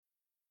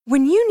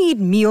When you need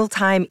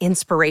mealtime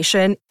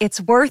inspiration,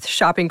 it's worth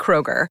shopping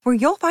Kroger, where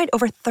you'll find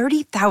over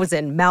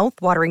 30,000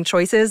 mouth-watering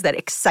choices that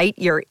excite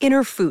your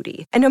inner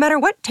foodie. And no matter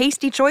what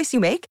tasty choice you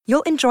make,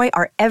 you'll enjoy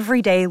our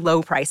everyday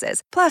low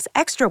prices, plus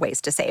extra ways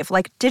to save,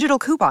 like digital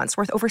coupons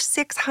worth over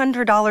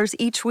 $600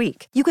 each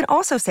week. You can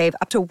also save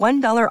up to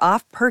 $1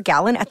 off per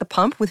gallon at the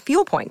pump with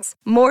fuel points.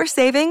 More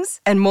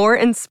savings and more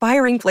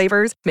inspiring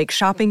flavors make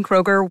shopping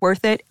Kroger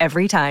worth it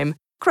every time.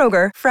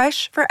 Kroger,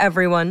 fresh for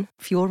everyone.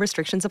 Fuel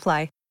restrictions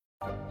apply.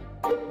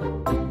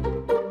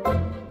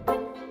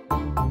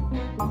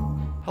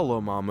 Hello,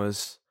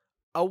 mamas.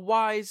 A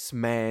wise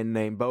man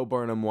named Bo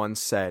Burnham once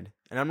said,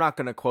 and I'm not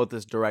going to quote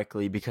this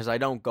directly because I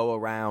don't go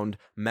around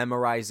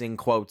memorizing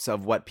quotes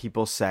of what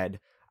people said.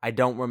 I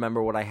don't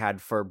remember what I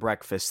had for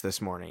breakfast this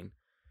morning.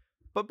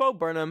 But Bo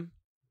Burnham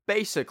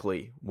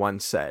basically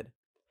once said,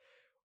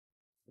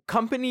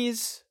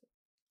 companies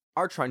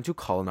are trying to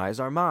colonize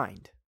our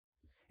mind.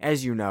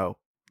 As you know,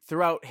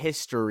 throughout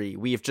history,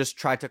 we have just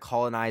tried to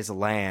colonize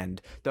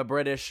land. The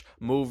British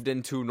moved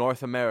into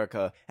North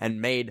America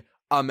and made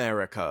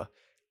America.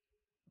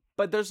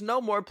 But there's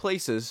no more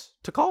places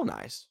to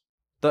colonize.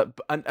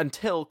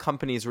 Until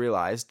companies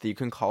realized that you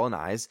can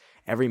colonize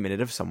every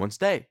minute of someone's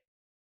day.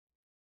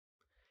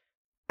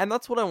 And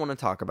that's what I want to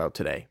talk about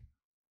today.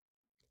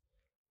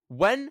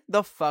 When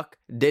the fuck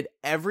did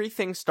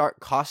everything start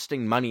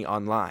costing money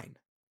online?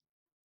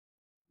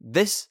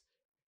 This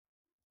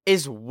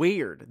is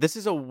weird. This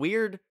is a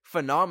weird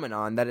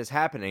phenomenon that is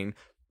happening.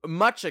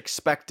 Much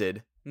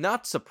expected,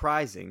 not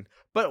surprising,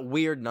 but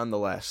weird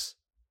nonetheless.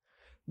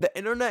 The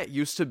internet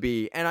used to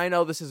be, and I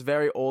know this is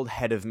very old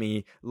head of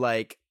me,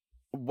 like,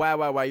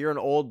 wow, you're an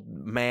old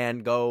man,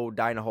 go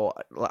die in a hole.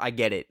 I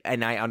get it,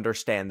 and I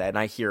understand that, and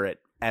I hear it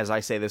as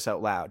I say this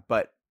out loud,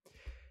 but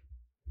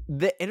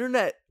the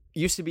internet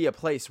used to be a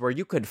place where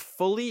you could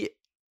fully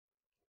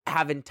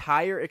have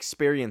entire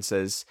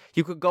experiences.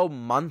 You could go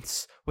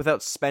months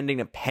without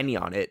spending a penny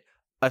on it,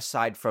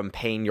 aside from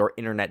paying your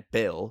internet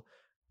bill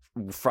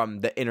from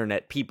the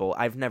internet people.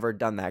 I've never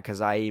done that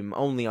because I'm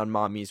only on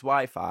mommy's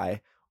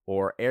Wi-Fi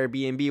or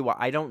Airbnb.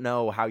 I don't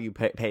know how you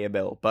pay a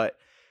bill, but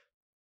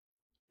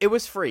it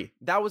was free.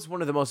 That was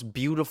one of the most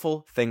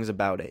beautiful things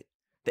about it.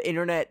 The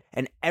internet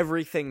and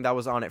everything that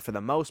was on it for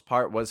the most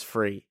part was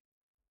free.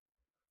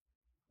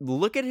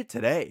 Look at it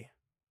today.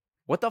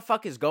 What the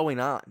fuck is going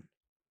on?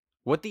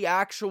 What the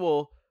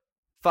actual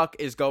fuck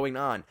is going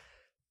on?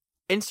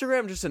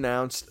 Instagram just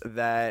announced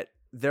that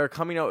they're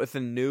coming out with a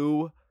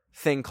new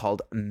thing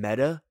called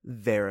Meta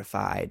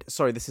Verified.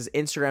 Sorry, this is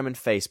Instagram and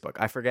Facebook.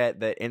 I forget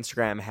that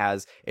Instagram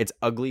has its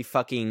ugly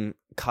fucking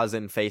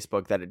cousin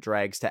Facebook that it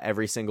drags to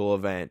every single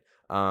event.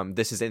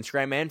 This is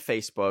Instagram and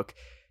Facebook.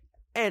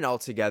 And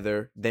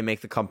altogether, they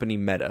make the company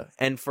Meta.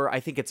 And for, I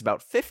think it's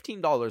about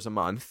 $15 a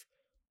month.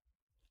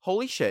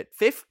 Holy shit,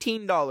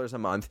 $15 a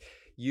month.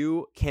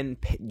 You can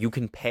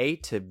pay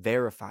to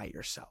verify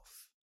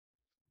yourself.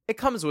 It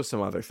comes with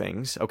some other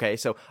things, okay?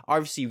 So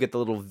obviously you get the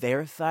little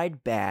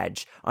verified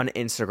badge on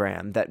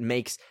Instagram that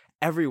makes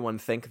everyone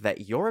think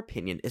that your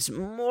opinion is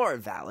more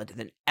valid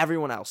than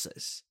everyone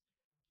else's.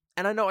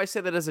 And I know I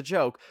say that as a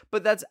joke,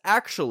 but that's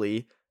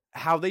actually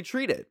how they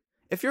treat it.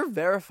 If you're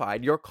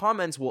verified, your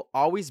comments will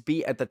always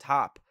be at the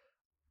top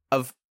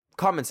of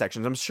comment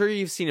sections. I'm sure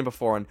you've seen it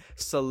before on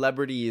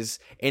celebrities'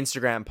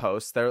 Instagram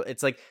posts.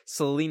 It's like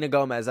Selena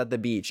Gomez at the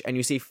beach, and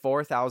you see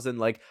 4,000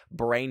 like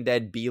brain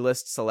dead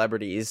B-list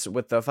celebrities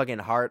with the fucking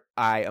heart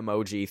eye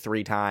emoji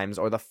 3 times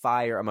or the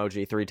fire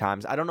emoji 3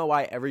 times. I don't know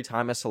why every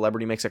time a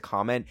celebrity makes a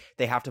comment,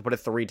 they have to put it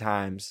 3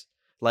 times.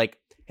 Like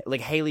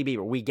Hailey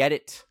Bieber, we get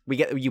it. We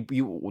get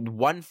you.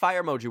 One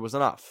fire emoji was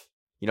enough.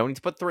 You don't need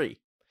to put 3.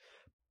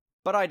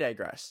 But I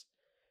digress.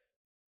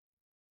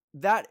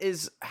 That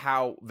is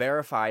how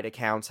verified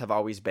accounts have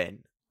always been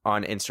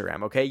on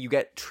Instagram, okay? You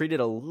get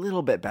treated a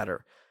little bit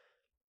better.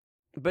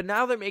 But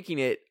now they're making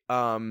it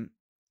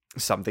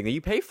something that you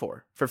pay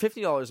for. For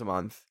 $50 a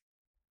month,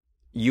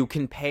 you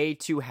can pay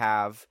to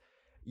have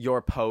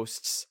your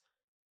posts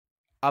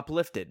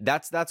uplifted.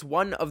 That's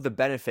one of the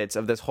benefits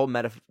of this whole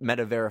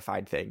meta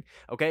verified thing,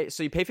 okay?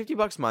 So you pay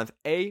 $50 a month.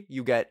 A,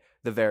 you get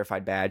the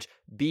verified badge.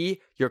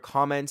 B, your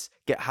comments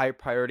get higher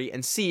priority.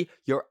 And C,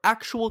 your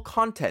actual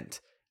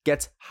content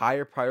gets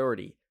higher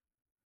priority.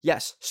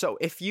 Yes, so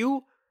if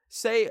you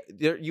say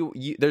there's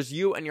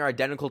you and your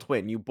identical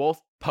twin, you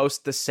both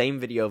post the same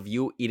video of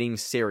you eating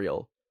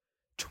cereal.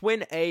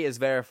 Twin A is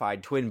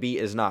verified, twin B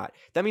is not.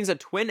 That means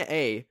that twin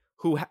A,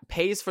 who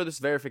pays for this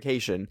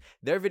verification,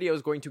 their video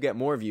is going to get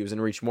more views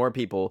and reach more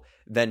people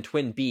than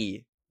twin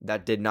B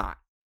that did not.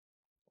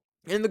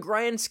 In the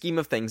grand scheme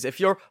of things,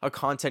 if you're a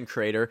content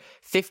creator,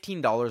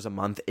 $15 a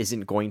month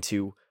isn't going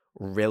to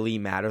really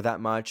matter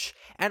that much.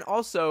 And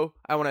also,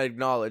 I want to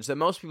acknowledge that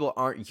most people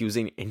aren't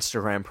using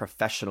Instagram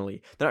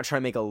professionally. They're not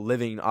trying to make a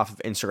living off of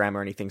Instagram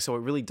or anything, so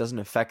it really doesn't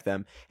affect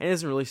them, and it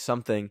isn't really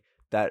something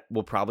that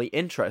will probably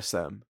interest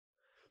them.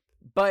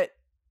 But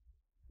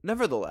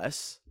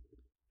nevertheless,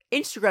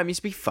 Instagram used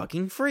to be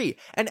fucking free.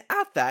 And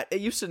at that,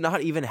 it used to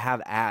not even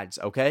have ads,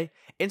 okay?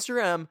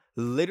 Instagram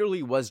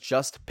literally was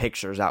just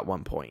pictures at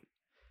one point.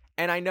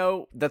 And I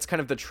know that's kind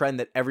of the trend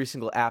that every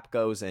single app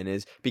goes in,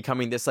 is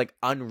becoming this like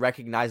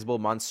unrecognizable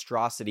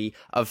monstrosity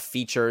of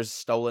features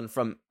stolen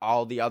from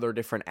all the other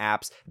different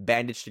apps,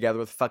 bandaged together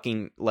with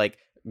fucking like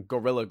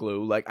Gorilla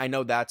Glue. Like, I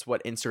know that's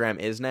what Instagram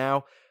is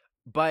now,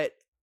 but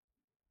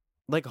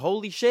like,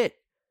 holy shit.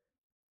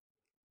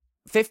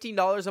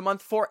 $15 a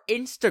month for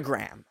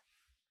Instagram.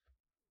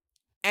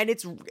 And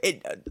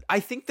I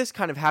think this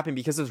kind of happened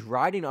because it's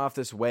riding off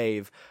this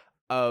wave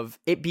of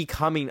it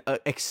becoming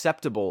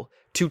acceptable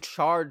to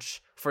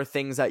charge for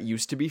things that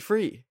used to be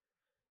free.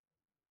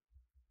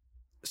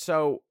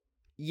 So,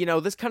 you know,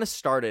 this kind of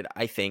started,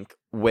 I think,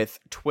 with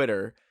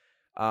Twitter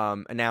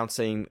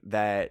announcing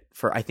that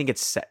for, I think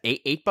it's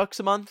 $8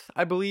 a month,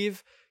 I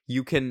believe,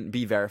 you can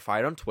be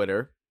verified on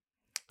Twitter.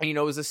 And, you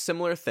know, it was a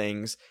similar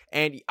things.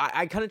 And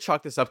I kind of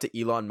chalk this up to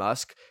Elon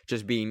Musk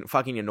just being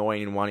fucking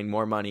annoying and wanting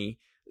more money.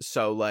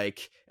 So,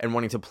 like, and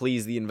wanting to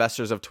please the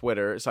investors of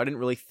Twitter. So I didn't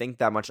really think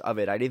that much of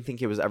it. I didn't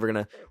think it was ever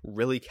going to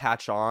really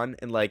catch on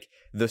in, like,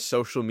 the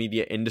social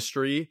media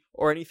industry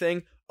or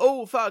anything.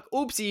 Oh, fuck.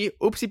 Oopsie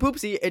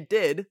poopsie. It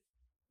did.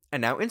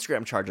 And now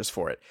Instagram charges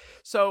for it.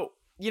 So,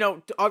 you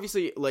know,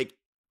 obviously, like,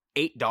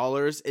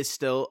 $8 is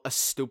still a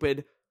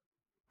stupid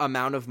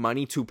amount of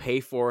money to pay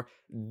for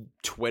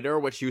Twitter,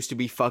 which used to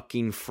be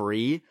fucking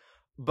free,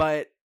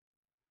 but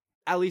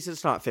at least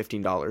it's not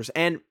 $15.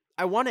 And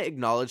I want to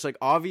acknowledge, like,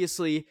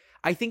 obviously,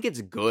 I think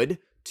it's good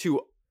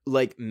to,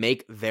 like,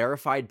 make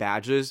verified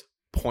badges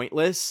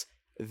pointless.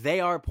 They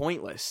are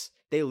pointless.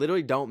 They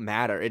literally don't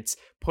matter. It's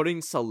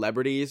putting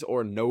celebrities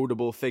or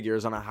notable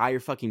figures on a higher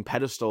fucking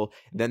pedestal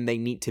than they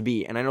need to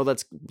be. And I know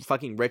that's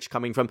fucking rich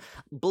coming from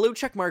blue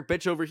checkmark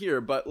bitch over here,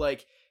 but,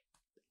 like,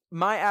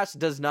 my ass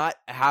does not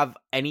have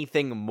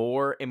anything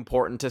more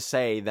important to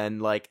say than,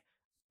 like,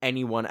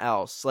 anyone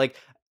else. Like,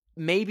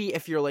 maybe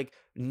if you're, like,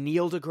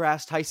 Neil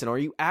deGrasse Tyson, or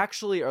you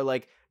actually are,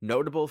 like,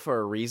 notable for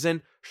a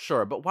reason,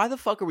 sure. But why the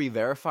fuck are we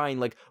verifying,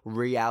 like,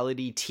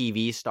 reality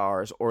TV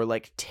stars or,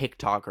 like,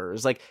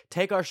 TikTokers? Like,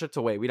 take our shits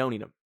away. We don't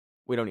need them.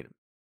 We don't need them.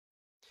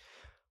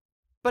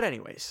 But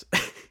anyways.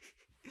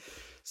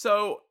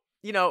 So,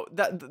 you know,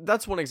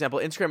 that's one example.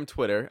 Instagram and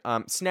Twitter.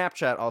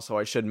 Snapchat also,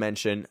 I should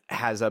mention,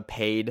 has a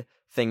paid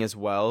thing as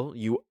well.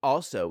 You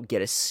also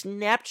get a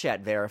Snapchat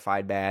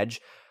verified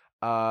badge.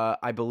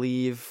 I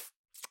believe,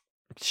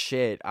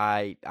 shit,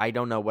 I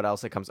don't know what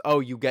else it comes. Oh,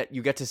 you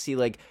get to see,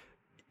 like,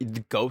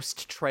 the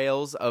ghost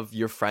trails of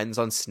your friends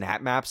on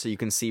Snap Map, so you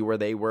can see where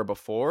they were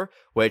before,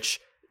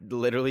 which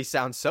literally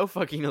sounds so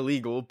fucking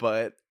illegal,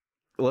 but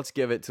let's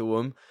give it to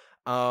them.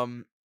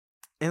 And,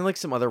 like,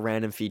 some other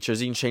random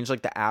features. You can change,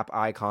 like, the app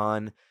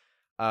icon.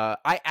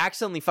 I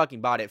accidentally fucking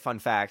bought it, fun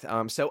fact.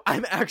 So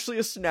I'm actually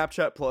a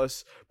Snapchat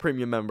Plus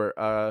premium member.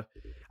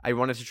 I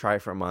wanted to try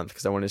it for a month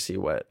because I wanted to see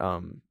what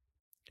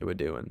it would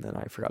do, and then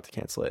I forgot to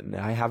cancel it, and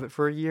I have it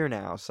for a year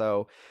now.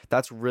 So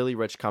that's really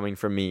rich coming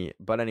from me.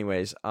 But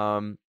anyways,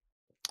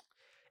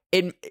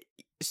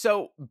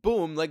 so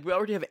boom, like, we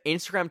already have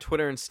Instagram,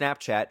 Twitter, and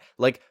Snapchat,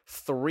 like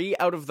 3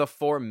 out of the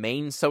 4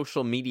 main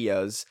social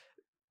medias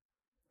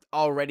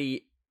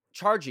already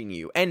charging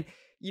you. And,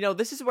 you know,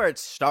 this is where it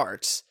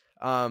starts.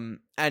 And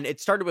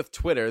it started with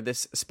Twitter,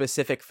 this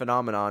specific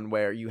phenomenon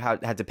where you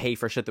had to pay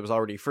for shit that was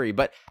already free.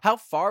 But how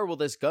far will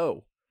this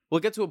go? We'll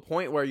get to a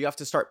point where you have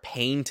to start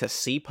paying to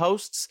see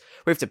posts,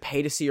 where you have to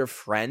pay to see your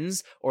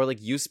friends, or,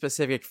 like, use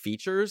specific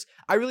features.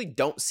 I really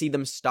don't see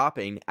them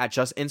stopping at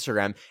just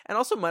Instagram. And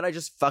also, might I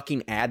just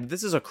fucking add,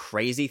 this is a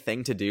crazy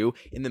thing to do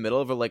in the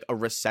middle of a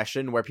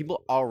recession where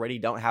people already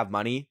don't have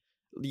money.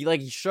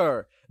 Like,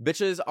 sure,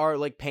 bitches are,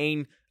 like,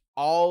 paying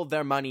all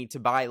their money to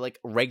buy, like,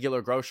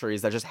 regular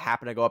groceries that just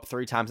happen to go up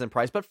 3 times in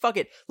price. But fuck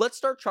it, let's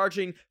start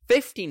charging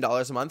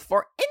 $15 a month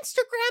for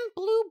Instagram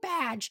Blue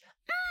badge.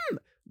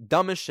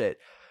 Dumb as shit.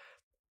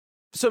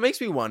 So it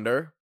makes me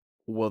wonder,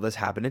 will this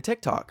happen in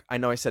TikTok? I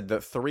know I said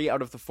that 3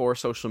 out of the 4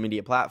 social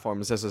media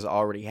platforms this has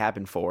already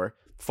happened for,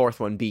 4th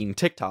one being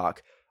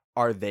TikTok.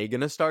 Are they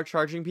going to start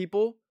charging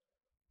people?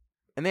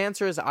 And the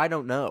answer is, I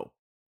don't know.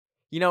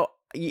 You know,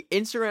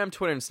 Instagram,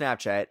 Twitter, and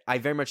Snapchat, I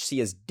very much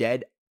see as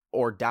dead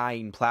or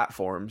dying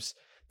platforms.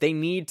 They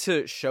need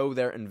to show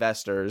their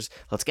investors,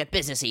 let's get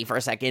businessy for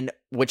a second,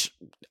 which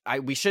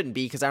we shouldn't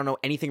be because I don't know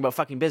anything about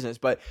fucking business,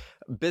 but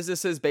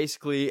businesses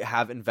basically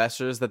have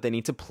investors that they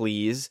need to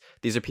please.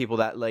 These are people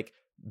that, like,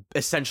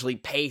 essentially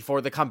pay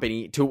for the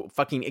company to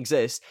fucking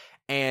exist,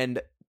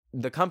 and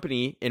the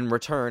company in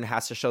return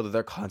has to show that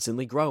they're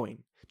constantly growing,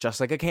 just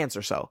like a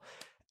cancer cell.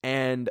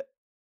 And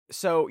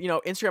so, you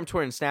know, Instagram,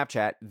 Twitter, and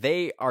Snapchat,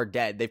 they are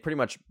dead. They pretty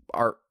much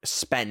are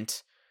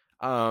spent.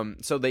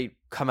 So they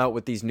come out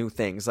with these new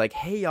things like,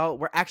 hey, y'all,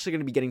 we're actually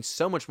going to be getting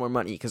so much more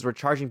money because we're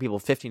charging people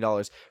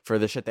 $15 for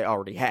the shit they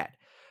already had.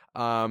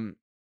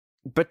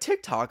 But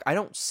TikTok, I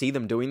don't see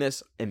them doing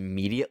this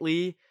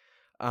immediately,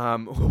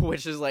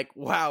 which is like,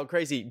 wow,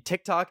 crazy.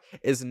 TikTok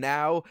is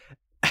now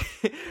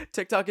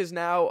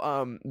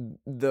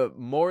the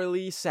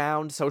morally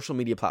sound social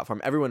media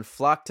platform. Everyone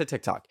flocked to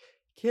TikTok.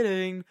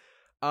 Kidding.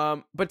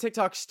 But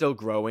TikTok's still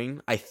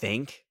growing, I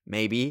think,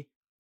 maybe.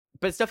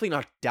 but it's definitely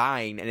not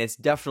dying, and it's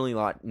definitely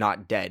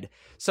not dead.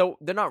 So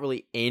they're not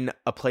really in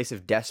a place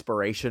of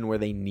desperation where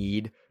they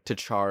need to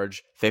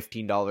charge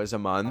 $15 a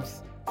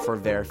month for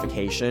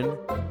verification.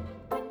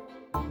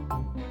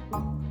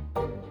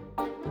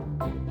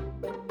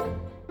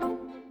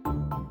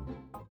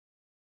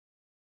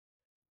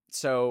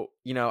 So,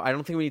 I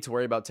don't think we need to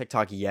worry about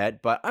TikTok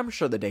yet, but I'm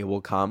sure the day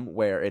will come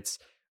where it's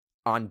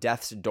on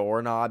death's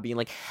doorknob being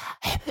like,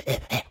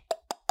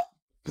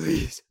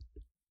 please,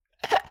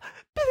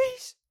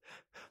 please,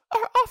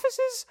 our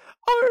offices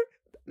are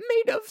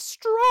made of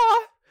straw.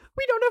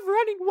 We don't have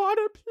running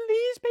water.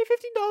 Please pay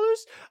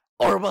 $15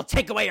 or we'll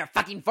take away your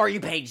fucking For You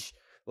page.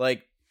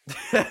 Like,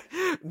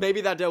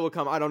 maybe that day will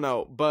come. I don't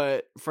know.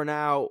 But for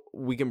now,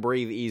 we can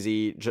breathe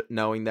easy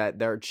knowing that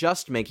they're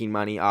just making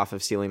money off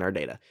of stealing our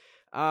data.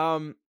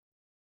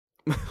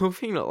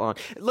 Moving along.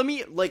 Let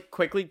me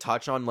quickly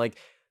touch on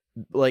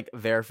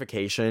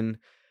verification.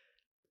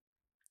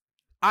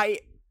 I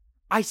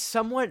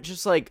somewhat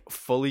just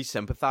fully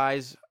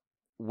sympathize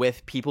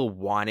with people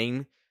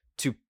wanting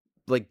to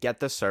get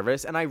the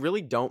service, and I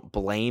really don't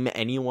blame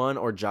anyone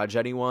or judge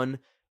anyone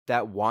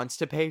that wants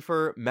to pay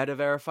for Meta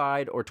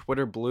Verified or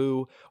Twitter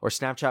Blue or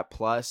Snapchat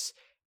Plus.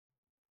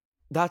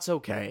 That's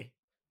okay.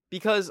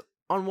 Because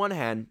on one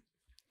hand,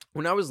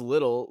 when I was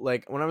little,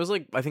 when I was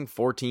I think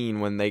 14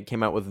 when they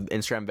came out with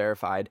Instagram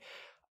Verified,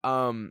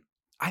 I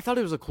thought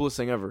it was the coolest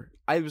thing ever.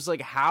 I was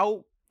like,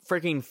 how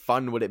freaking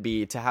fun would it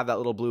be to have that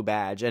little blue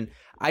badge? And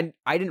I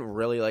didn't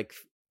really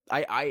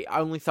I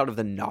only thought of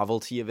the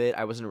novelty of it.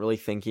 I wasn't really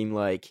thinking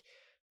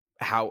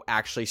how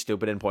actually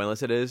stupid and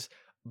pointless it is.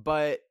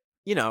 But,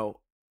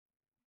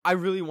 I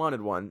really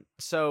wanted one.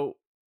 So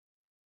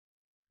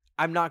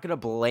I'm not going to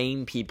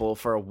blame people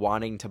for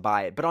wanting to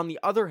buy it. But on the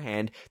other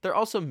hand, they're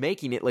also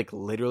making it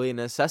literally a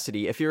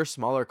necessity. If you're a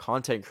smaller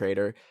content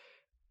creator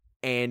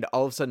and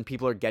all of a sudden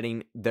people are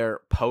getting their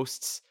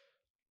posts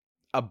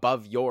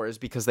above yours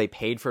because they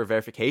paid for a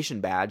verification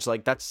badge,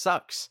 that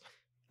sucks.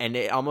 And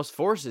it almost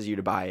forces you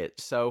to buy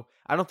it. So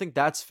I don't think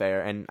that's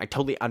fair. And I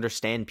totally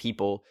understand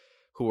people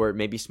who are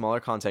maybe smaller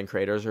content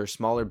creators or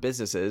smaller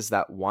businesses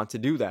that want to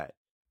do that.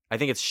 I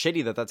think it's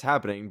shitty that that's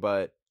happening,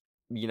 but,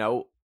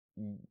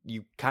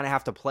 you kind of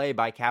have to play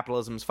by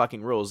capitalism's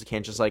fucking rules. You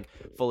can't just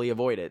fully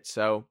avoid it.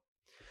 So,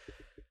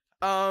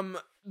 and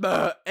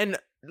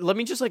let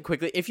me just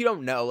quickly, if you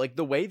don't know,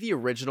 the way the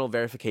original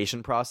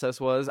verification process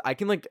was, I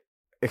can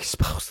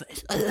expose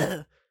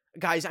this.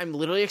 Guys, I'm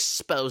literally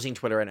exposing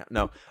Twitter right now.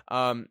 No,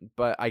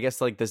 but I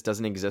guess this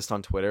doesn't exist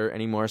on Twitter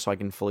anymore, so I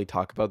can fully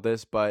talk about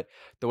this. But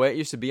the way it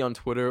used to be on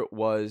Twitter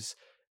was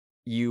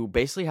you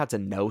basically had to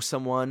know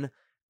someone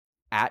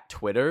at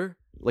Twitter,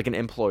 an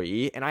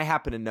employee, and I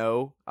happen to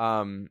know,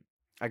 I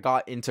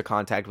got into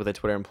contact with a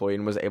Twitter employee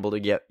and was able to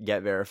get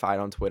verified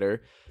on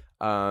Twitter.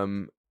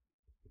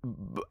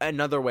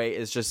 Another way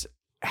is just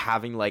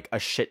having a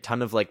shit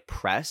ton of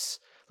press.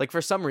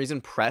 For some reason,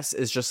 press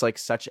is just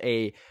such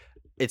a,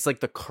 it's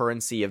the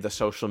currency of the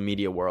social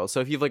media world. So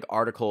if you have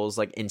articles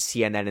in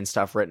CNN and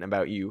stuff written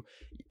about you,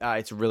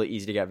 it's really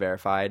easy to get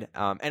verified.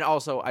 And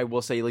also I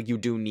will say you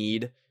do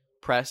need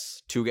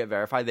press to get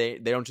verified. They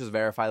don't just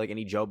verify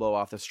any Joe Blow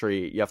off the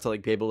street. You have to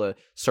be able to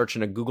search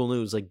in a Google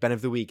News Ben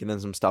of the Week, and then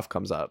some stuff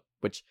comes up,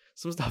 which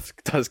some stuff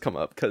does come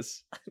up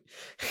because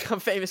I'm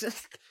famous.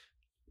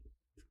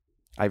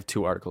 I have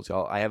 2 articles,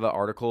 y'all. I have an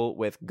article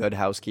with Good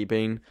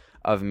Housekeeping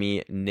of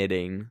me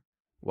knitting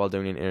while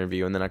doing an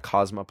interview, and then a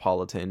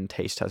Cosmopolitan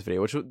taste test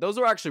video, which those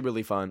were actually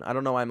really fun. I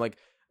don't know why I'm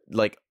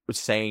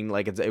saying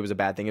it was a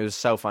bad thing. It was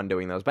so fun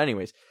doing those. But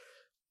anyways,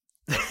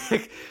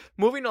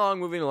 moving along,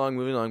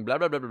 blah,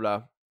 blah, blah, blah,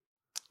 blah.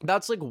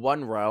 That's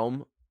one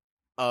realm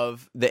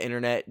of the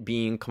internet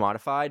being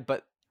commodified,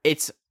 but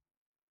it's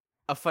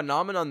a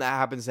phenomenon that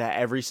happens to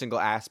every single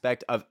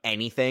aspect of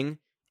anything.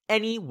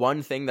 Any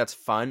one thing that's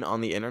fun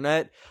on the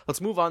internet.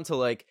 Let's move on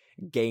to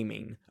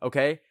gaming,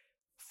 okay?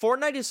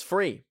 Fortnite is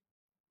free.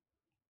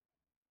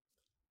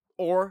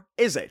 Or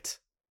is it?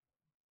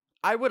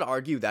 I would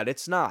argue that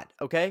it's not,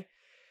 okay?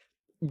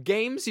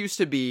 Games used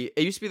to be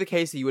the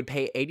case that you would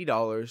pay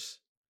 $80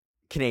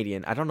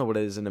 Canadian. I don't know what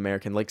it is in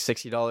American,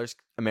 $60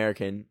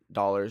 American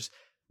dollars.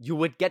 You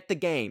would get the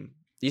game.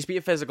 It used to be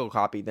a physical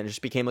copy, then it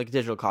just became a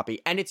digital copy,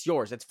 and it's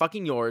yours. It's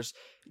fucking yours.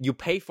 You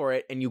pay for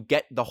it, and you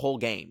get the whole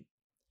game.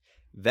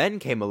 Then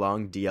came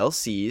along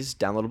DLCs,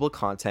 downloadable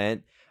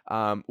content,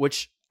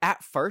 which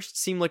at first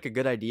seemed like a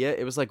good idea.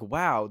 It was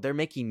wow, they're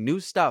making new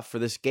stuff for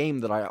this game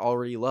that I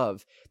already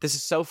love. This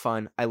is so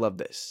fun. I love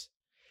this.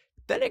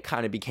 Then it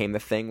kind of became the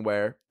thing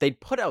where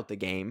they'd put out the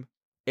game.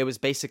 It was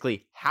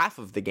basically half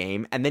of the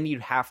game, and then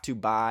you'd have to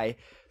buy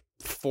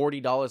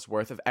 $40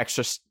 worth of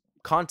extra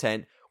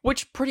content,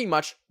 which pretty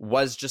much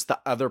was just the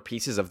other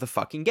pieces of the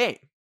fucking game.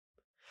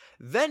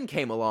 Then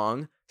came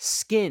along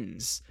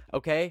skins,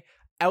 okay?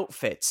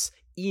 Outfits,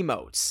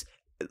 emotes,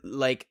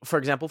 for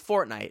example,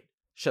 Fortnite,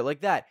 shit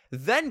like that.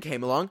 Then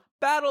came along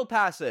battle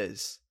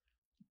passes,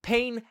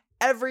 paying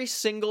every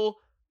single,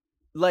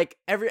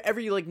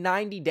 every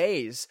 90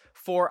 days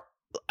for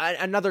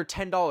another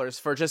 $10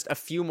 for just a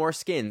few more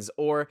skins.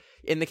 Or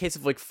in the case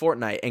of like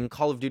Fortnite and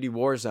Call of Duty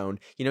Warzone,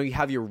 you know, you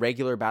have your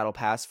regular battle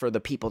pass for the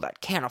people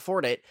that can't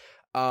afford it,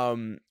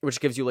 which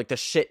gives you like the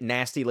shit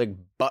nasty like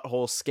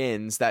butthole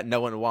skins that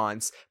no one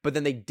wants, but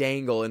then they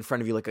dangle in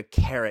front of you like a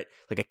carrot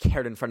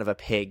in front of a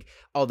pig,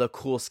 all the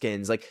cool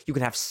skins. Like you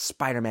can have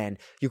Spider-Man,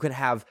 you can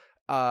have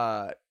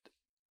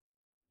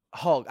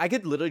Hulk. I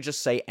could literally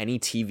just say any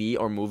TV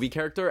or movie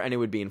character and it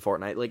would be in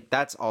Fortnite. Like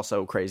that's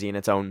also crazy in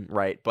its own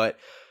right, but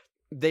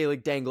they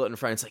like dangle it in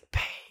front. It's like,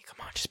 come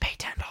on, just pay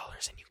 $10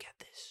 and you get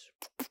this.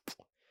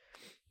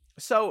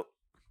 So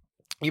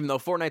even though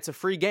Fortnite's a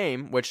free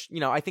game, which, you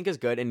know, I think is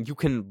good, and you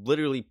can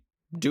literally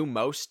do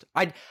most,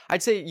 I'd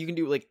say you can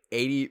do like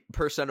 80%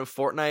 of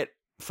Fortnite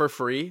for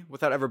free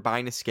without ever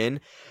buying a skin.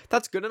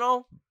 That's good and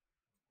all,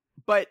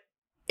 but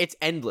it's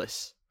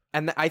endless.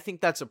 And I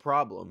think that's a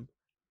problem.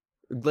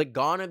 Like,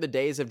 gone are the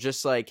days of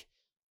just like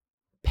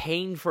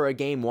paying for a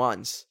game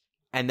once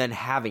and then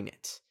having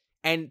it.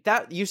 And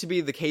that used to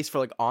be the case for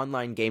like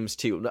online games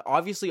too.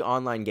 Obviously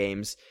online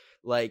games,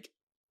 like,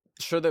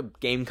 sure, the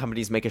game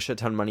companies make a shit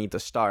ton of money at the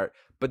start,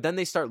 but then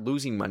they start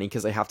losing money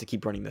because they have to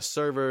keep running the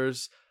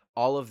servers,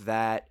 all of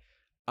that.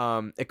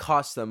 It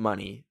costs them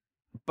money.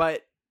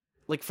 But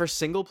like for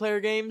single player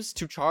games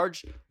to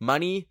charge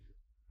money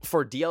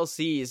for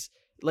DLCs,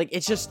 like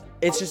it's just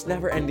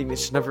never ending.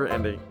 It's just never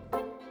ending.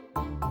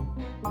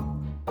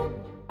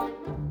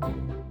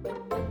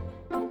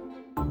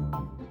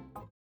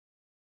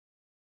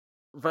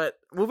 But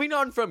moving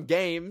on from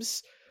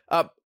games,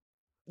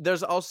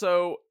 there's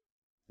also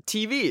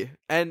TV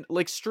and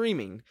like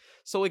streaming.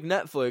 So like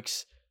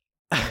Netflix,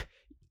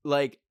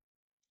 like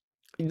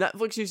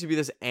Netflix used to be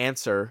this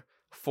answer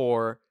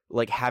for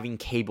like having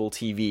cable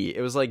TV.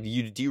 It was like, do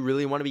you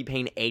really want to be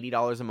paying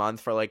 $80 a month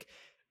for like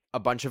a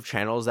bunch of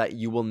channels that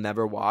you will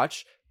never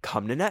watch?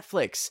 Come to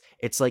Netflix.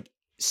 It's like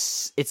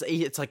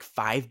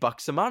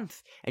 $5 a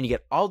month and you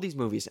get all these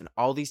movies and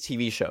all these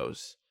TV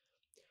shows.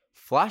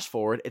 Flash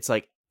forward, it's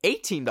like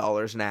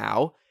 $18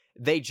 now.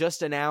 They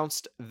just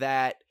announced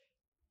that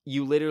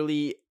you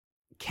literally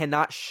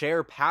cannot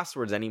share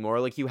passwords anymore.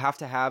 Like, you have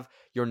to have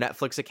your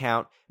Netflix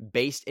account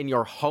based in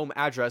your home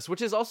address,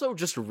 which is also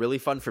just really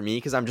fun for me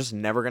because I'm just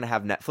never going to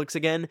have Netflix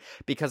again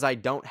because I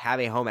don't have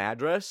a home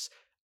address.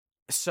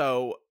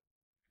 So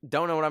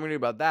don't know what I'm going to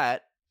do about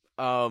that.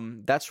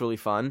 That's really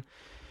fun.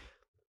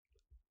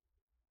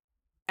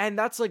 And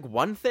that's like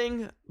one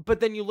thing, but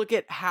then you look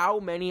at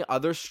how many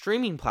other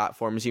streaming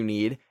platforms you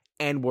need,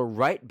 and we're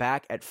right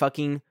back at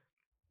fucking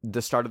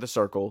the start of the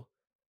circle.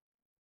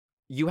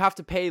 You have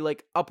to pay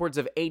like upwards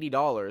of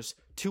 $80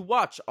 to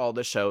watch all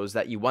the shows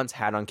that you once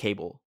had on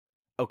cable.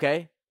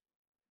 Okay?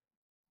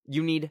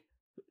 You need...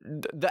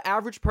 The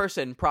average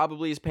person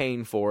probably is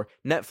paying for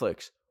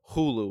Netflix,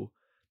 Hulu,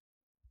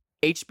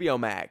 HBO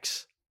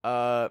Max,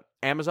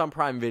 Amazon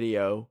Prime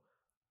Video.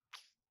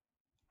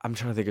 I'm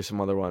trying to think of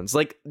some other ones.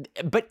 Like,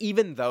 but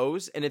even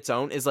those in its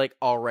own is like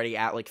already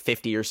at like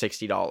 $50 or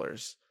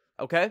 $60.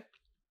 Okay?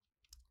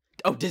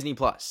 Oh, Disney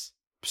Plus,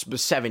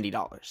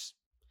 $70.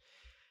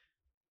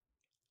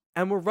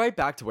 And we're right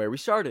back to where we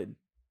started.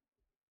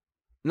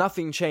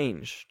 Nothing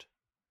changed.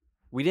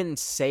 We didn't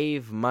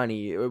save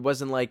money. It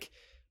wasn't like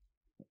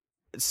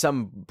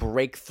some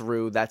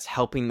breakthrough that's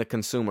helping the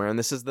consumer. And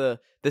this is the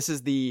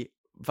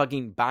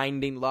fucking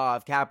binding law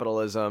of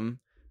capitalism.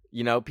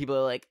 You know, people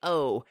are like,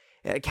 oh,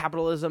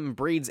 capitalism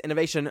breeds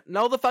innovation.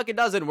 No, the fuck it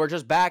doesn't. We're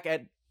just back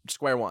at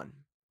square one.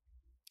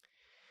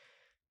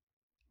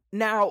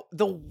 Now,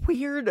 the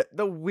weird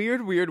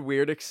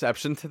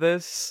exception to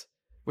this,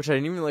 which I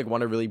didn't even like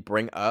want to really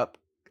bring up,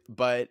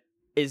 but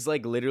is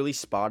like literally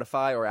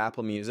Spotify or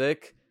Apple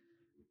Music.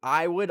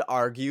 I would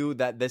argue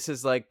that this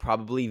is like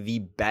probably the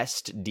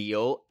best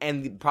deal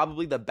and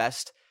probably the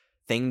best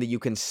thing that you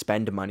can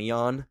spend money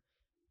on.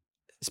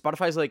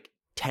 Spotify's like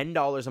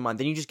 $10 a month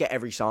and you just get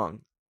every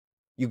song.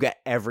 You get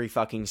every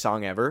fucking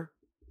song ever.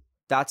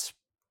 That's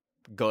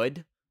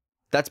good.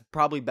 That's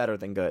probably better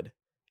than good.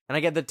 And I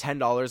get the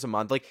 $10 a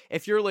month. Like,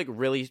 if you're like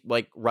really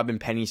like rubbing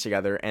pennies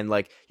together and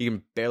like you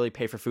can barely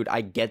pay for food,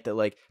 I get that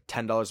like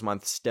 $10 a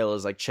month still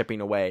is like chipping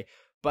away.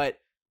 But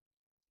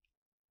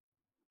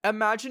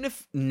imagine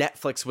if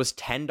Netflix was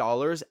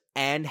 $10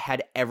 and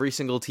had every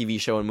single TV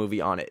show and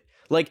movie on it.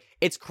 Like,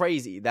 it's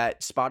crazy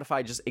that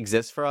Spotify just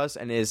exists for us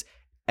and is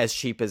as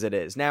cheap as it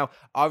is. Now,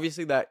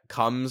 obviously that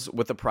comes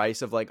with the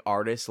price of like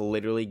artists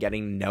literally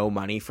getting no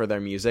money for their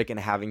music and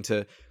having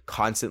to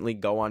constantly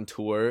go on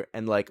tour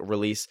and like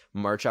release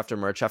merch after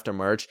merch after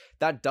merch.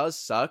 That does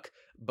suck,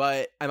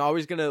 but I'm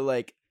always gonna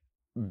like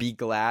be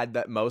glad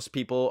that most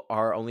people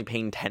are only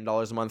paying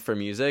 $10 a month for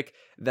music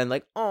than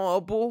like, oh,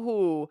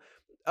 boo-hoo,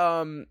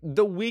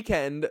 The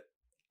Weeknd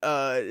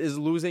is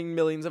losing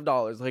millions of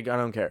dollars. Like, I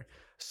don't care.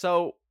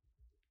 So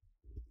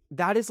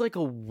that is like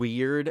a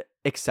weird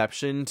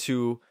exception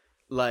to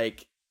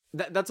like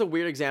that's a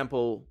weird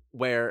example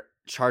where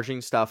charging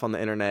stuff on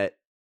the internet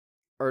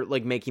or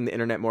like making the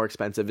internet more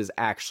expensive is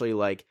actually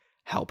like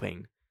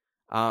helping.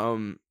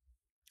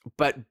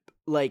 But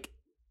like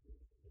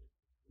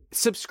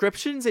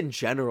subscriptions in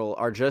general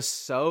are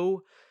just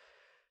so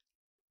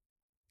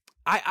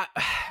I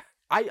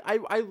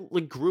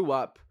like grew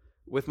up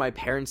with my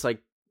parents like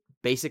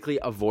basically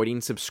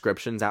avoiding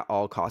subscriptions at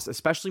all costs,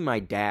 especially my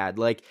dad.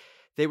 Like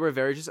they were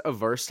very just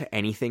averse to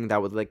anything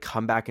that would like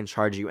come back and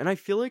charge you. And I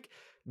feel like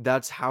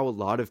that's how a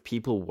lot of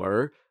people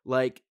were.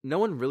 Like no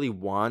one really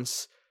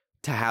wants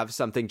to have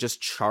something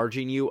just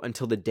charging you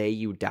until the day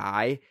you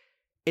die.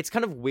 It's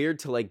kind of weird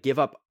to like give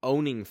up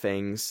owning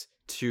things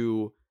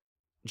to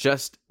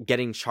just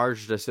getting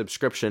charged a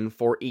subscription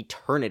for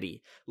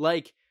eternity.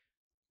 Like,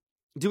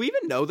 do we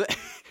even know that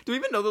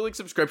like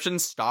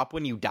subscriptions stop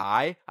when you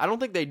die? I don't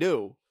think they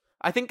do.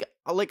 I think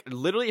like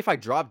literally if I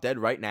drop dead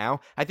right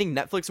now, I think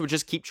Netflix would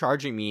just keep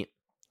charging me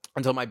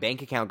until my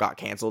bank account got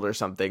canceled or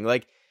something.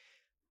 Like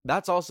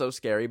that's also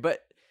scary, but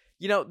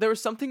you know, there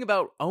was something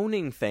about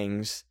owning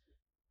things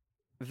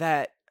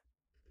that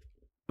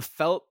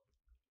felt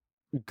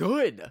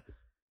good.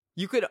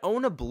 You could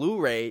own a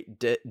Blu-ray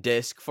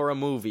disc for a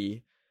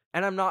movie.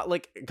 And I'm not,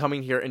 like,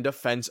 coming here in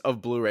defense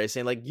of Blu-ray,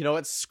 saying, like, you know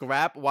what,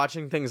 scrap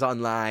watching things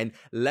online.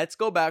 Let's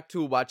go back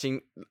to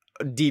watching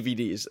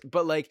DVDs.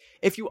 But, like,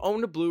 if you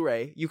owned a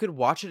Blu-ray, you could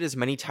watch it as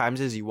many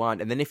times as you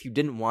want. And then if you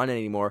didn't want it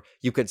anymore,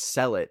 you could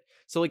sell it.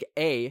 So, like,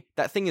 A,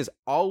 that thing is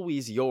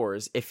always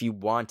yours if you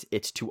want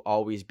it to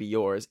always be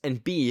yours.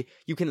 And B,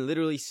 you can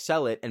literally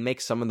sell it and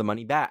make some of the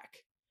money back.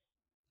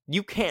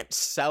 You can't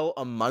sell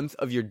a month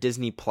of your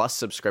Disney Plus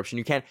subscription.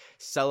 You can't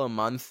sell a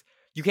month...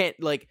 You can't,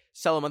 like,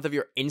 sell a month of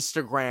your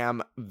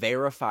Instagram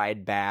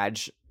verified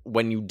badge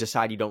when you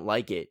decide you don't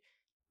like it.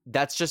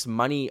 That's just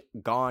money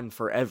gone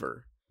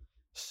forever.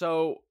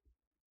 So,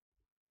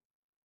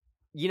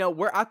 you know,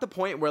 we're at the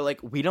point where, like,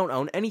 we don't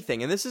own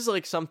anything. And this is,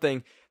 like,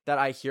 something that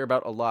I hear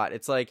about a lot.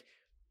 It's, like,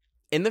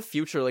 in the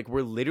future, like,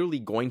 we're literally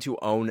going to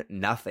own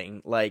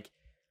nothing. Like,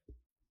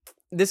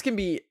 this can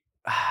be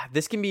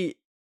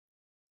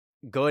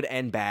good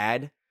and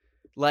bad.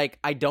 Like,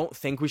 I don't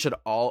think we should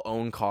all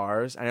own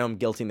cars. I know I'm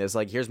guilty in this.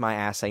 Like, here's my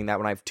ass saying that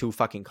when I have 2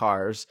 fucking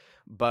cars.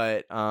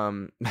 But,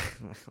 I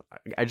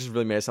just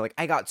really made it sound like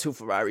I got 2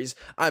 Ferraris.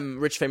 I'm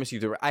rich, famous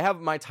YouTuber. I have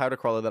my Toyota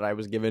Corolla that I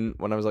was given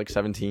when I was, like,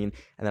 17.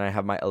 And then I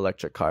have my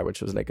electric car, which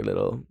was, like, a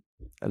little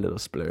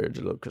splurge,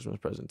 a little Christmas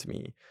present to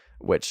me,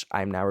 which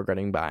I'm now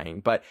regretting buying.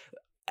 But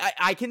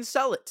I can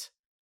sell it.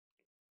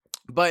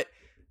 But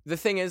the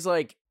thing is,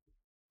 like,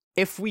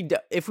 if we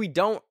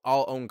don't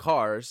all own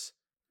cars,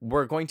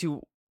 we're going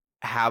to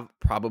have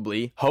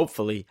probably,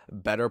 hopefully,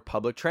 better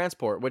public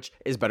transport, which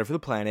is better for the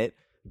planet,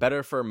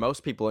 better for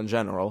most people in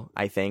general,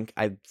 I think.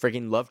 I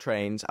freaking love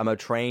trains. I'm a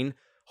train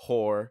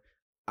whore.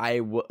 I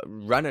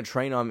run a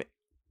train on...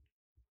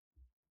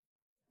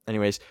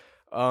 Anyways,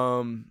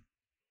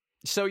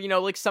 so, you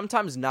know, like,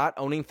 sometimes not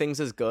owning things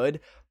is good,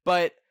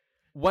 but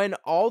when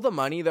all the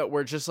money that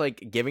we're just,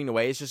 like, giving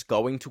away is just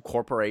going to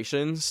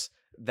corporations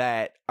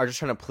that are just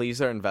trying to please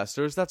their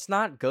investors, that's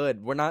not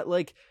good. We're not,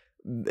 like...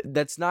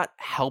 That's not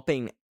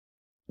helping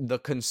the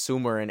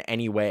consumer in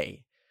any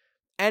way.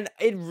 And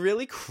it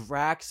really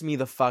cracks me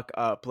the fuck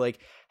up, like,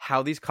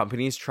 how these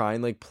companies try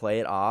and, like, play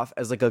it off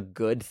as, like, a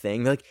good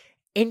thing. They're like,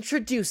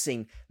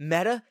 introducing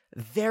Meta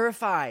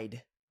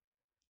Verified.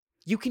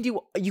 You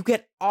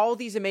get all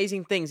these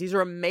amazing things. These are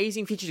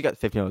amazing features. You got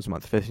 $15 a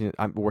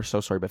month. We're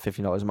so sorry, but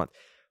 $15 a month.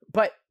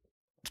 But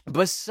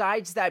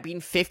besides that being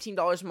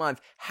 $15 a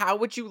month, how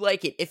would you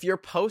like it if your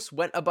posts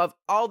went above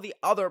all the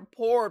other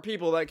poor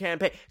people that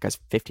can't pay? Guys,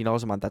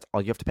 $15 a month, that's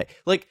all you have to pay.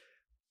 Like,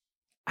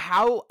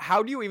 how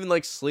do you even,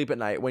 like, sleep at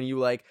night when you,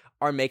 like,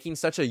 are making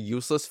such a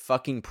useless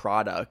fucking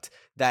product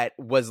that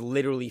was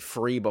literally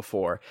free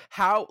before?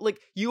 How,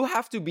 like, you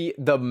have to be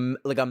a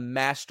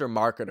master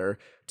marketer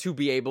to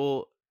be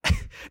able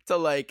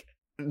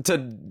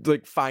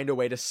to find a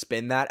way to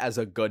spin that as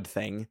a good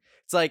thing.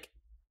 It's like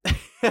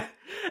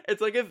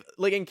it's like if,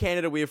 like, in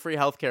Canada we have free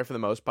healthcare for the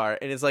most part,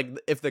 and it's like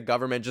if the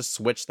government just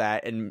switched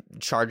that and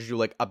charged you,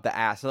 like, up the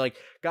ass. And like,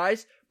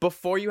 guys,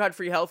 before you had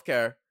free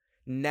healthcare,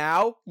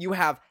 now you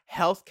have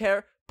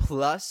healthcare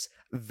plus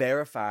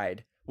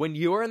verified. When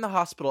you are in the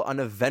hospital on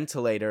a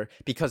ventilator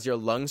because your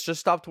lungs just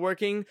stopped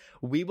working,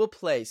 we will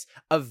place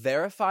a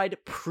verified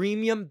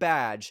premium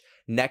badge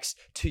next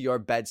to your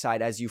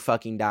bedside as you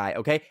fucking die,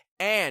 okay?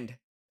 And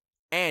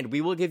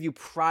we will give you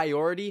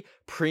priority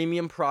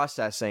premium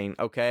processing,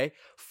 okay,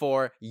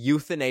 for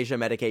euthanasia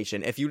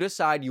medication. If you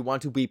decide you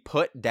want to be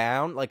put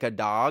down like a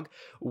dog,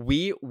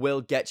 we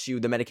will get you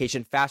the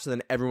medication faster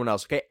than everyone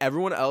else, okay?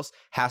 Everyone else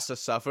has to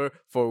suffer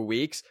for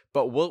weeks,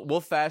 but we'll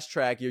fast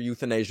track your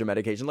euthanasia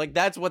medication. Like,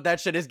 that's what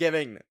that shit is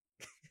giving.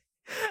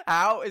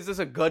 How is this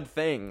a good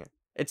thing?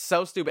 It's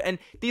so stupid. And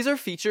these are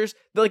features,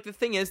 like, the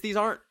thing is, these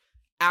aren't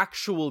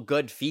actual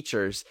good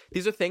features.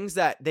 These are things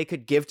that they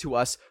could give to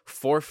us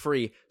for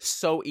free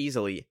so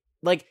easily.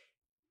 Like,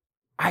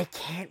 I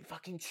can't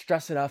fucking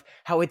stress enough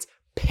how it's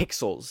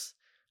pixels.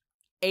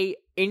 A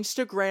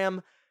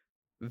Instagram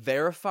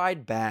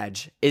verified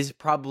badge is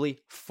probably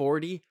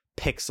 40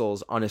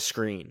 pixels on a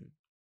screen.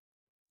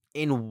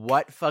 In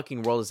what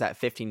fucking world is that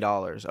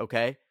 $15,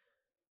 okay?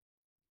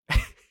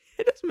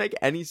 It doesn't make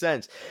any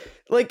sense.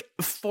 Like,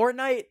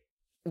 Fortnite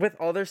with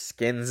all their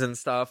skins and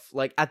stuff,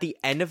 like, at the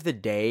end of the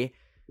day,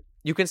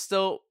 you can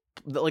still,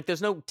 like,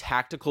 there's no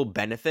tactical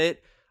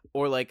benefit,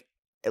 or, like,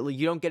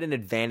 you don't get an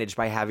advantage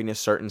by having a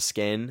certain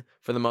skin,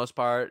 for the most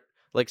part.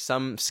 Like,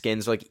 some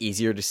skins are, like,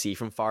 easier to see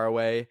from far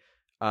away.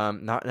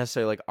 Not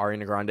necessarily, like,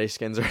 Ariana Grande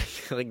skins or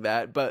anything like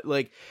that, but,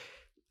 like,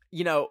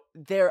 you know,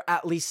 they're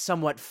at least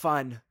somewhat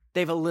fun.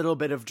 They have a little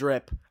bit of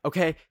drip,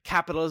 okay?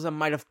 Capitalism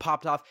might have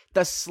popped off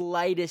the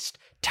slightest,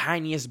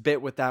 tiniest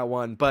bit with that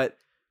one, but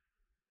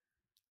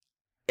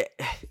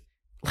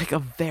like a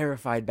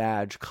verified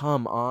badge,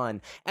 come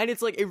on. And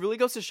it's like, it really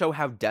goes to show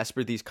how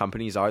desperate these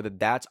companies are, that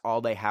that's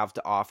all they have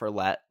to offer.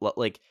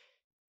 Like,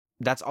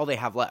 that's all they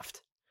have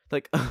left.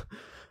 Like,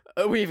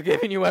 we've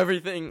given you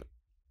everything.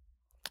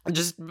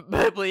 Just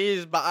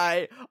please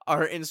buy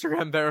our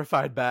Instagram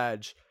verified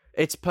badge.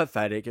 It's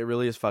pathetic. It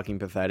really is fucking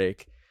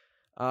pathetic.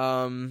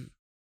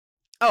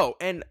 Oh,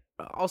 and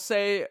I'll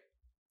say,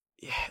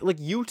 like,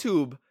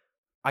 YouTube,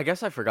 I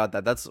guess I forgot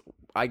that.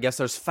 I guess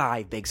there's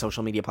 5 big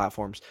social media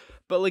platforms.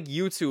 But, like,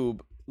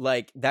 YouTube,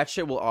 like, that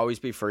shit will always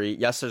be free.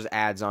 Yes, there's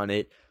ads on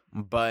it,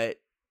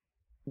 but,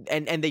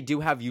 and they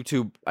do have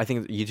YouTube, I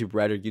think YouTube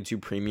Red or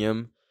YouTube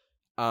Premium.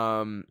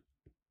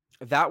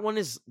 That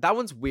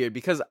one's weird,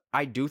 because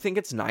I do think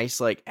it's nice,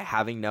 like,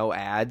 having no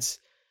ads,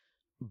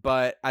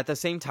 but at the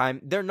same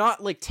time, they're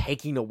not, like,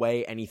 taking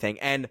away anything.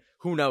 And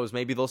who knows,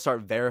 maybe they'll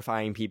start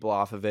verifying people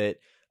off of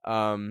it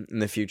in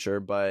the future.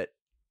 But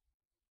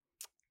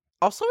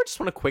also, I just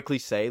want to quickly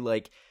say,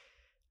 like,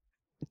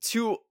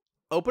 to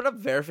open up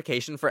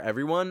verification for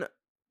everyone,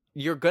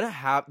 you're gonna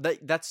have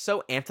that's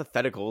so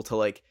antithetical to,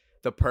 like,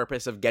 the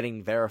purpose of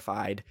getting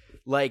verified.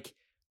 Like,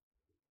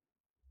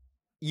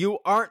 you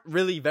aren't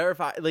really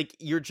verified. Like,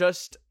 you're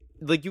just,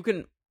 like, you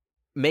can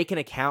make an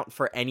account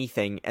for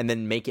anything and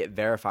then make it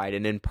verified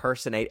and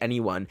impersonate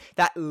anyone.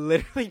 That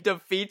literally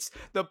defeats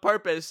the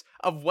purpose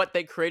of what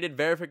they created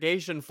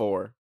verification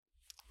for.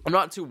 I'm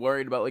not too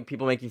worried about, like,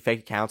 people making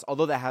fake accounts,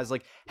 although that has,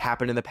 like,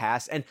 happened in the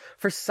past. And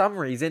for some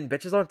reason,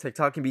 bitches on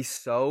TikTok can be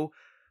so,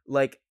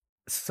 like,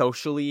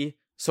 social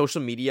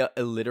media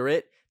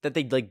illiterate that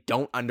they, like,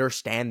 don't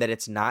understand that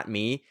it's not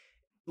me.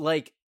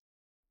 Like,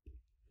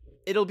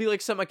 it'll be, like,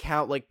 some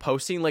account, like,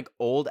 posting, like,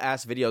 old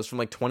ass videos from,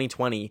 like,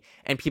 2020,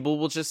 and people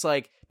will just,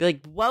 like, be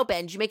like, "Well,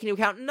 Ben, did you make a new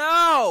account?"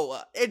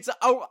 No, it's a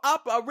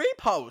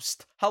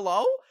repost.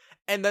 Hello?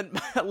 And then,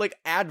 like,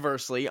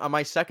 adversely, on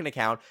my second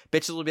account,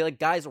 bitches will be like,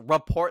 "Guys,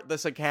 report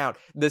this account.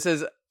 This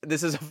is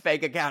a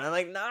fake account." I'm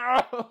like,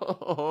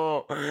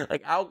 no,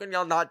 like, how can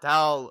y'all not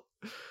tell?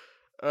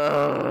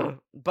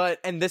 But,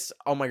 and this,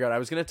 oh my god, I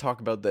was gonna talk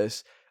about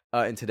this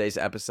in today's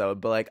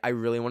episode, but, like, I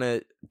really want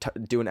to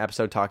do an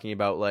episode talking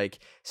about, like,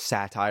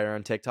 satire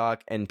on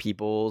TikTok and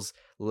people's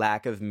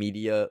lack of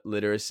media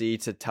literacy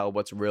to tell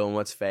what's real and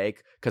what's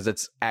fake, because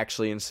it's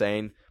actually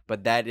insane.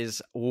 But that's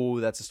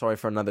a story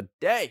for another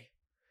day,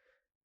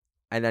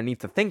 and I need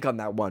to think on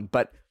that one.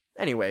 But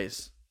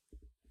anyways,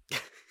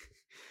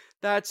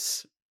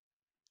 that's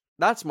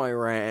my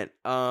rant.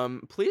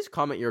 Please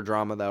comment your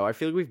drama, though. I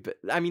feel like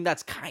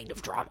that's kind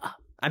of drama.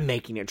 I'm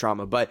making it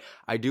drama, but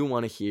I do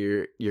want to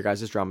hear your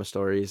guys' drama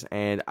stories.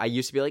 And I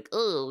used to be like,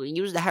 "Oh,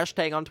 use the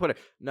hashtag on Twitter."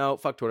 No,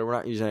 fuck Twitter. We're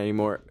not using it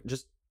anymore.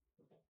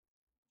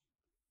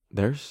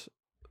 There's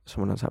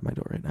someone outside my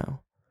door right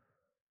now.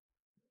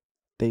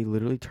 They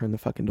literally turned the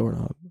fucking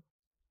doorknob.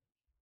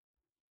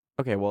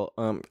 Okay, well,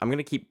 I'm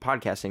gonna keep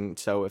podcasting,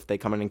 so if they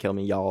come in and kill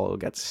me, y'all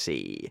get to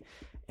see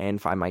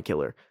and find my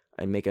killer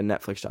and make a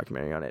Netflix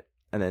documentary on it,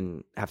 and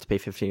then have to pay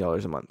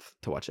 $15 a month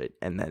to watch it.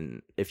 And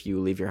then if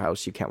you leave your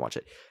house, you can't watch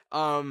it.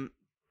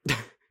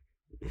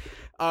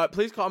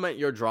 Please comment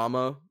your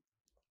drama,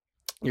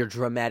 your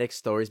dramatic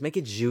stories. Make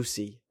it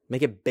juicy.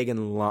 Make it big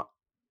and long.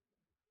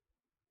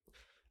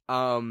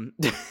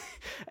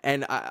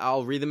 And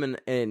I'll read them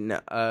in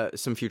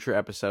some future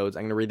episodes.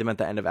 I'm gonna read them at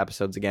the end of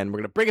episodes again. We're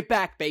gonna bring it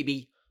back,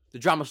 baby. The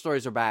drama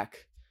stories are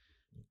back.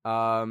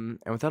 And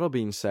with that all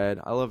being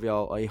said, I love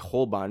y'all a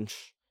whole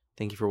bunch.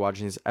 Thank you for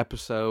watching this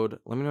episode.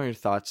 Let me know your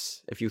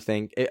thoughts if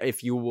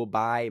you will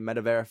buy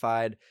Meta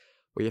Verified,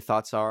 what your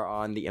thoughts are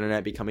on the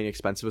internet becoming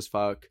expensive as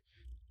fuck.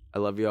 I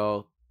love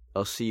y'all.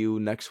 I'll see you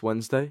next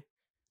Wednesday.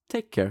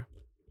 Take care.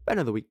 End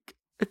of the week.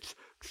 It's